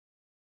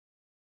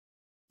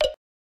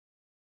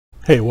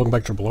Hey, welcome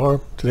back to Blar.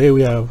 Today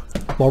we have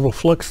Marvel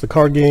Fluxx, the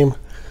card game.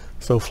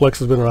 So Fluxx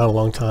has been around a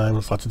long time.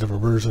 There's lots of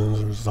different versions.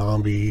 There's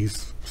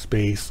zombies,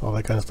 space, all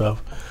that kind of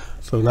stuff.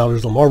 So now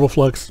there's a Marvel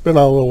Fluxx. It's been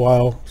out a little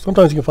while.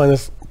 Sometimes you can find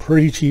this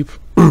pretty cheap,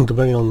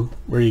 depending on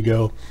where you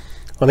go.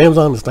 On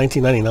Amazon, it's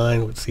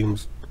 $19.99, which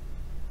seems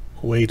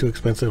way too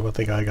expensive. I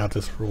think I got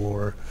this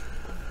for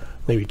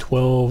maybe $10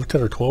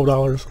 or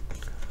 $12.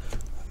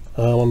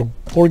 On the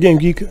Board Game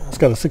Geek, it's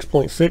got a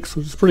 6.6,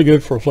 which is pretty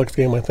good for a Fluxx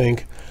game, I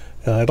think.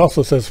 It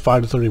also says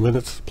 5 to 30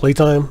 minutes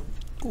playtime,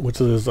 which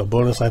is a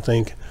bonus, I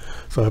think.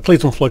 So I played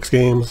some Fluxx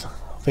games.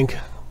 I think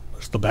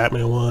there's the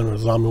Batman one or the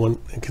zombie one.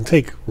 It can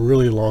take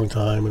really long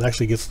time and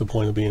actually gets to the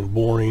point of being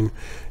boring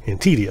and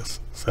tedious.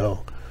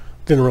 So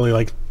didn't really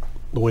like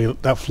the way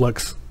that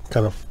Fluxx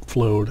kind of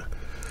flowed.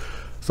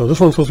 So this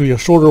one's supposed to be a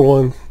shorter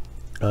one.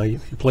 You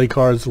play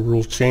cards, the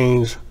rules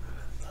change.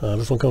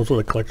 This one comes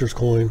with a collector's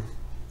coin,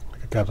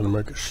 like a Captain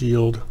America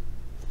shield.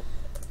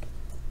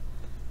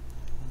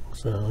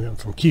 So we got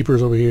some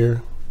keepers over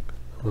here,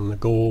 and the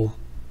goal.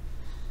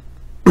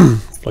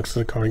 Fluxx is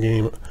a card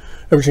game.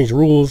 Ever change the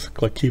rules,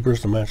 collect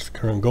keepers to match the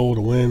current goal to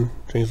win.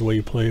 Change the way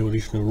you play with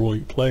each new rule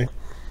you play,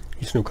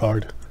 each new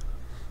card.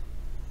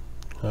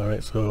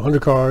 Alright, so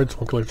 100 cards,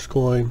 one collector's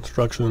coin,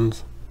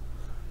 instructions.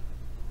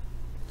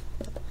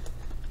 So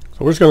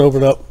we're just going to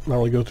open it up, not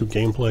really go through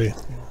gameplay.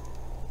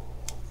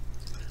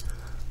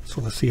 Just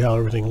want to see how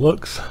everything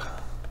looks.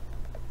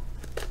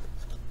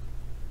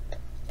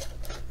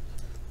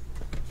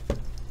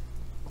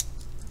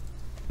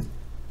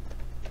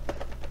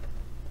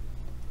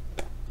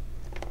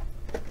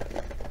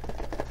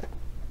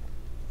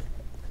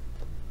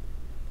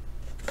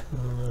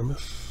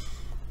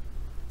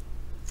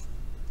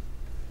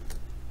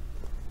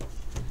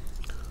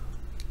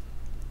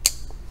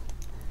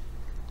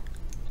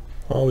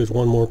 Always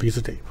one more piece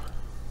of tape.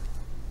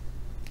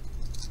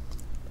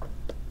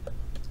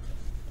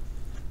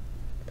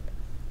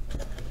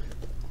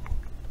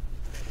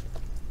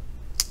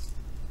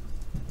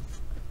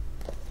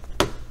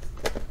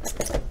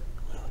 There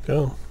we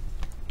go.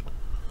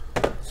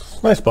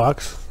 Nice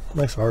box,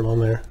 nice art on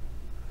there.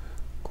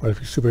 Quite a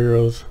few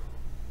superheroes.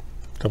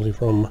 Comes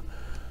from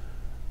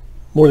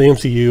more of the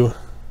MCU.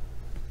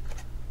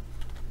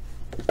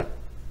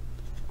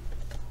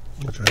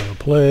 Which I have a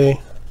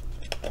play.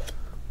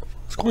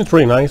 This coin's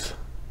pretty nice.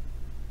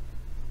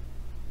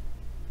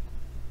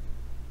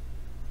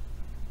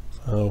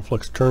 So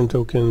Fluxx turn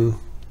token.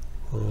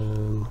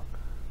 So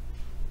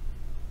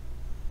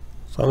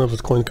I don't know if this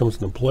coin comes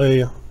into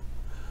play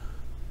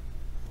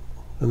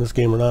in this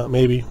game or not.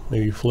 Maybe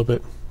you flip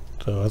it.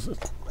 So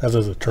as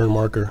a turn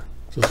marker,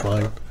 it's just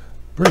fine.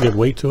 Pretty good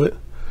weight to it.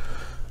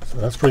 So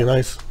that's pretty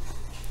nice.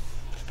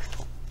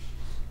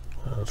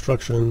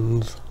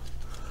 Instructions.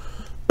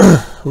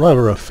 I'm not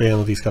ever a fan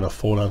of these kind of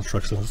fold out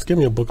instructions. Just give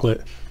me a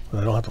booklet, but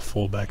I don't have to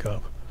fold back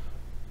up.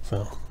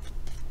 So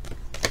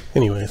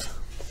anyways,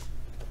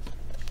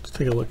 let's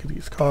take a look at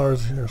these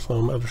cards. Here's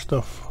some other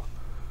stuff.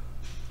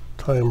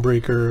 Time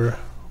Breaker,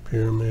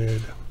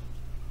 Pyramid,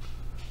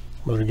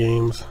 some other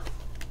games.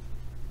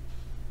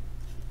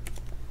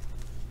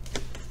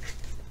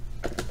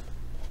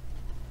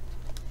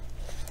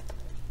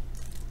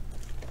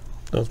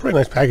 So it's pretty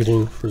nice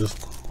packaging for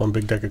just one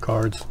big deck of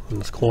cards and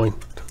this coin.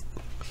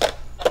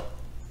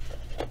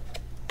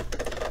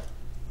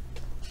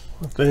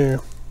 Up there,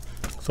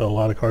 so a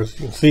lot of cards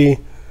you can see.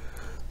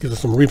 Gives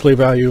us some replay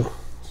value,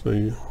 so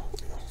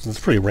it's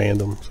pretty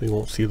random, so you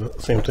won't see the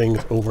same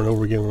things over and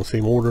over again in the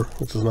same order,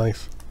 which is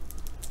nice.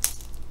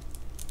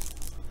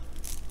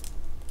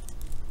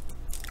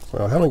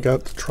 So I haven't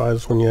got to try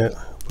this one yet,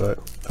 but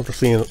after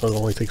seeing it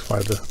only takes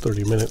 5 to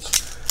 30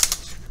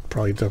 minutes,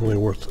 probably definitely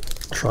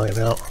worth trying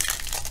out.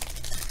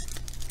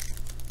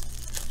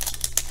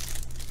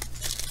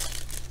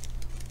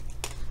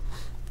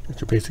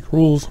 Get your basic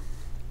rules.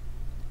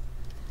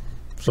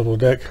 Shuffle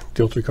the deck,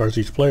 deal 3 cards to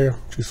each player,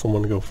 choose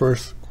someone to go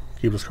first,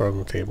 keep this card on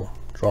the table,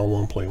 draw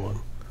 1, play 1.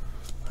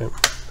 Right.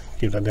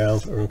 Keep that down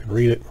so everyone can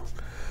read it.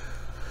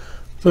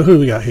 So who do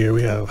we got here?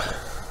 We have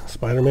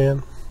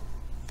Spider-Man,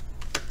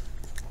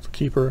 it's a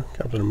keeper,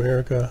 Captain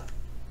America,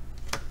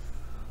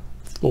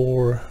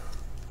 Thor,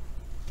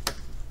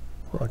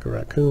 Rocket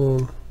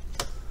Raccoon,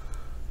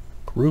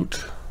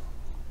 Groot.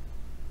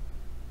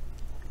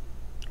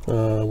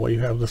 While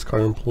you have this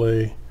card in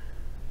play,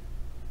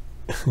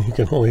 you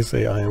can only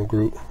say I am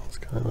Groot. It's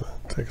kind of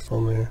text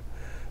on there.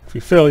 If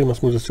you fail, you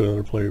must move this to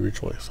another player of your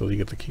choice, so you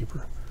get the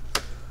keeper.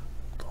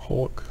 The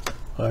Hulk,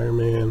 Iron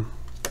Man,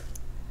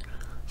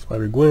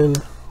 Spider-Gwen,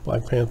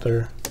 Black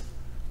Panther,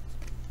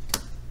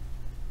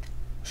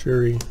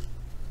 Shuri,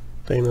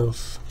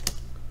 Thanos,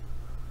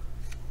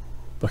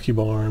 Bucky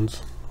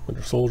Barnes,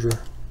 Winter Soldier.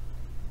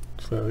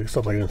 So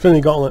stuff like an Infinity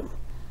Gauntlet.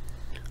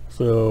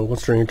 So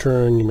once during your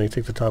turn, you may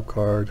take the top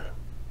card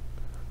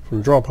from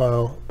the draw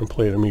pile and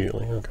play it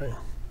immediately. Okay.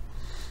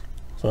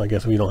 So I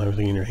guess if you don't have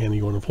anything in your hand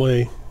you want to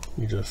play,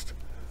 you just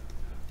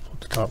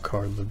flip the top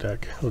card of the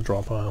deck, the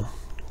draw pile.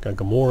 Got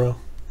Gamora,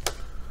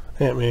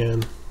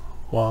 Ant-Man,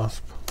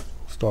 Wasp,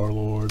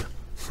 Star-Lord,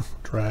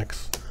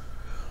 Drax,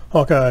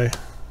 Hawkeye,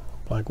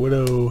 Black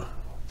Widow,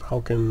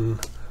 Falcon,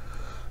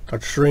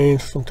 Doctor Strange,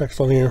 some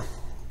text on here.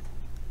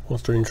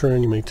 Once during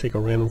turn, you may take a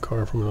random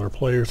card from another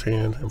player's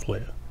hand and play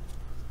it.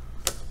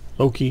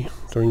 Loki,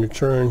 during your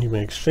turn, you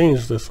may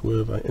exchange this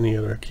with any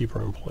other keeper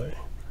in play.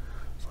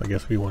 So I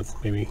guess if you want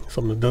maybe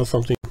something that does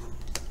something,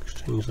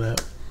 exchange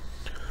that.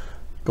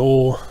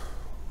 Goal,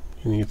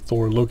 you need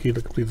Thor and Loki to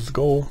complete this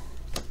goal.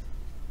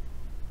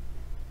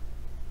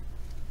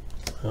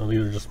 These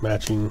are just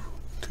matching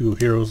two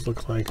heroes,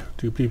 looks like,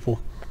 two people.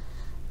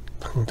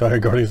 Entire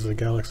Guardians of the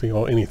Galaxy,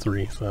 or any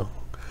three, so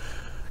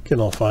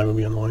getting all five would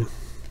be annoying.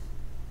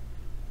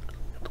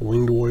 Got the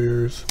Winged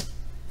Warriors.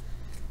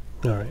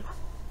 Alright.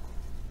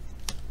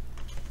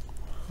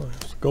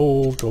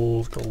 Goals. I'm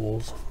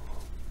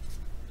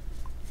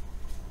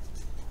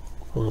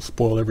going to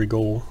spoil every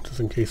goal just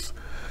in case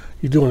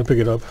you do want to pick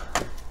it up.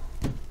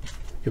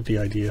 Get the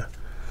idea.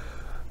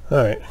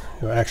 Alright,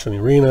 Action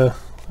Arena.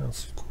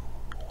 That's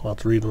a lot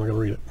to read, I'm not going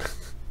to read it.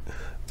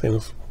 Same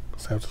as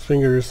Snaps his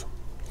fingers.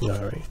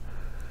 Alright.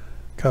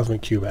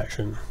 Cosmic Cube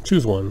action.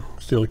 Choose one.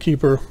 Steal a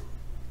keeper.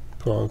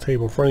 Put it on the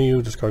table in front of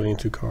you. Discard any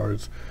 2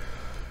 cards.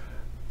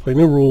 Play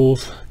new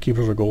rules.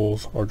 Keepers or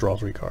goals. Or draw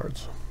 3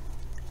 cards.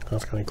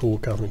 That's kind of cool.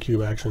 Cosmic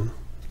Cube action.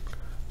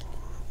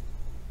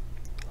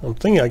 I'm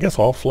thinking, I guess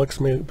all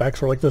Fluxx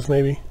backs are like this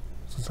maybe.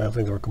 Since I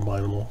think they're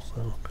combinable.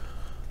 So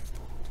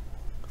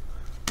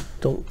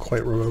don't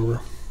quite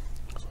remember.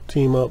 So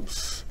team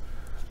ups.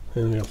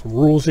 And we have some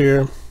rules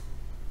here.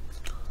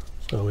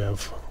 So we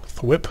have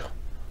Thwip.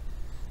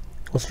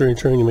 Once during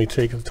your turn, you may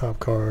take the top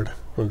card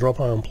from the draw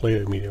pile and play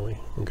it immediately.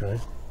 Okay,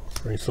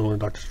 very similar to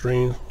Doctor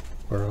Strange,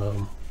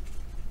 or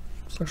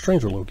Doctor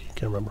Strange or Loki,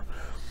 can't remember.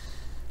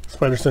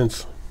 Spider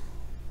Sense.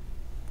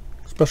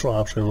 Special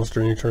option. Once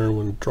during your turn,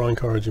 when drawing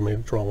cards, you may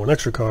draw 1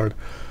 extra card.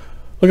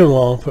 Look at them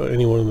all, put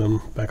any one of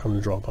them back on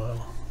the draw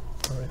pile.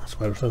 All right,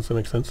 Spider Sense, that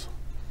makes sense.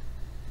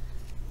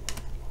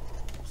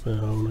 So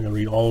I'm not gonna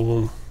read all of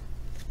them.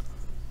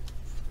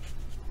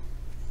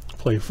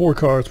 Play 4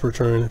 cards per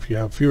turn. If you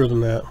have fewer than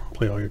that,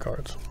 play all your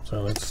cards.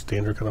 So that's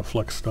standard kind of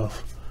Fluxx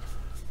stuff.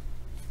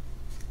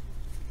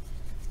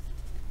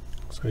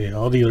 So yeah,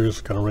 all the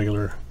others kind of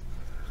regular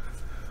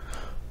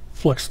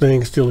Fluxx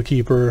things. Steal a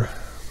keeper.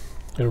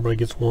 Everybody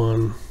gets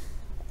 1.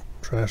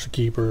 Trash a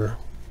keeper.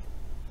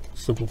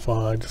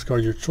 Simplify.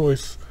 Discard your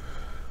choice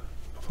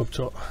of up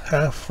to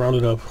half. Round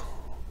it up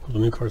with the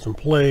new cards in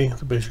play.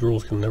 The basic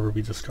rules can never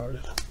be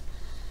discarded.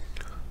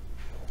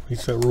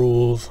 Reset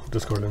rules,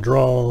 discard and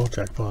draw,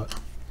 jackpot.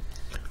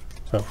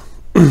 So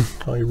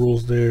all your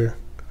rules there.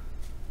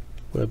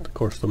 But of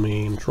course the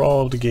main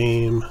draw of the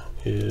game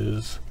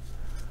is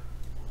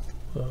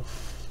the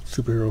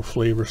superhero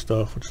flavor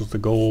stuff, which is the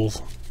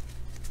goals.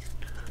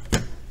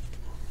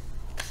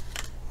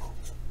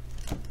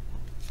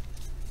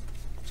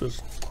 So there's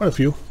quite a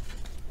few,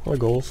 a lot of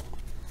goals.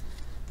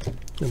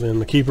 And then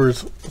the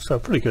keepers just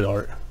have pretty good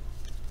art.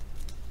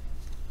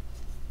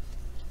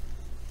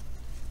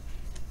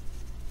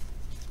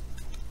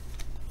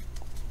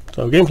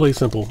 So gameplay is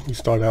simple. You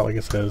start out like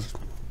it says,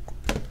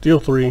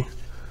 deal 3,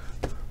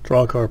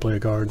 draw a card, play a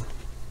card.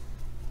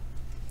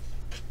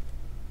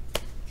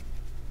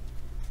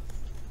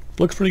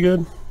 Looks pretty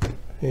good,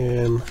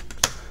 and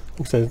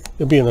like I said,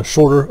 it being a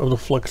shorter of the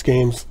Fluxx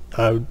games,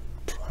 I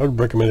would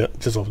recommend it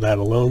just of that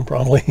alone,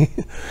 probably.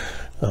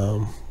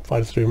 5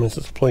 to 3 minutes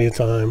is plenty of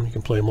time. You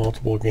can play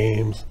multiple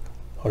games,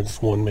 or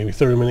just one maybe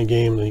 30-minute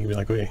game, and then you can be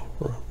like, okay,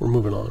 we're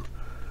moving on.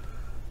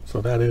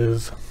 So that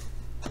is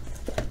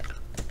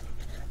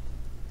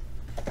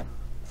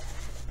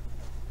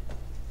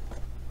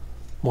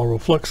Marvel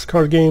Fluxx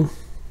card game.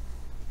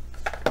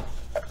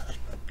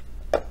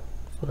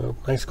 So,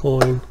 nice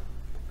coin.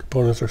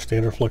 Components are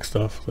standard Fluxx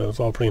stuff, so it's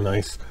all pretty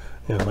nice,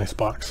 and a nice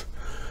box.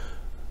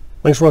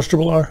 Thanks for watching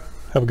RRR.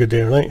 Have a good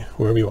day or night,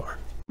 wherever you are.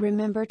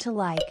 Remember to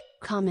like,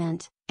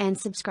 comment, and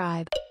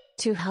subscribe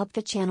to help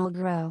the channel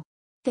grow.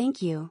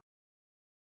 Thank you.